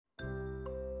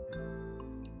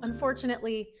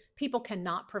Unfortunately, people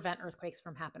cannot prevent earthquakes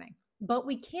from happening, but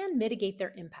we can mitigate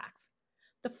their impacts.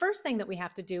 The first thing that we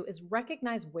have to do is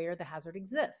recognize where the hazard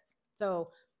exists.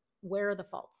 So, where are the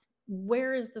faults?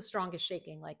 Where is the strongest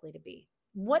shaking likely to be?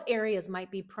 What areas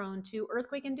might be prone to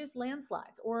earthquake induced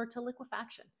landslides or to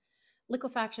liquefaction?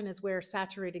 Liquefaction is where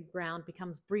saturated ground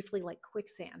becomes briefly like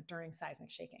quicksand during seismic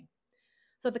shaking.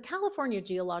 So, the California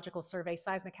Geological Survey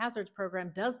Seismic Hazards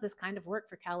Program does this kind of work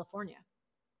for California.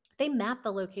 They map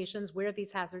the locations where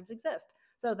these hazards exist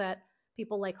so that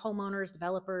people like homeowners,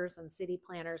 developers, and city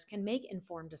planners can make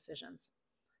informed decisions.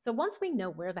 So once we know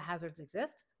where the hazards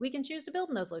exist, we can choose to build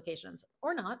in those locations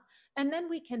or not, and then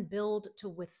we can build to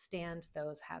withstand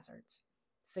those hazards,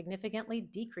 significantly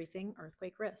decreasing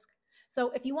earthquake risk. So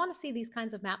if you want to see these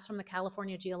kinds of maps from the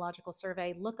California Geological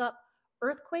Survey, look up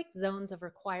earthquake zones of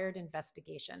required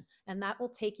investigation, and that will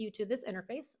take you to this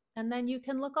interface, and then you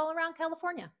can look all around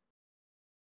California.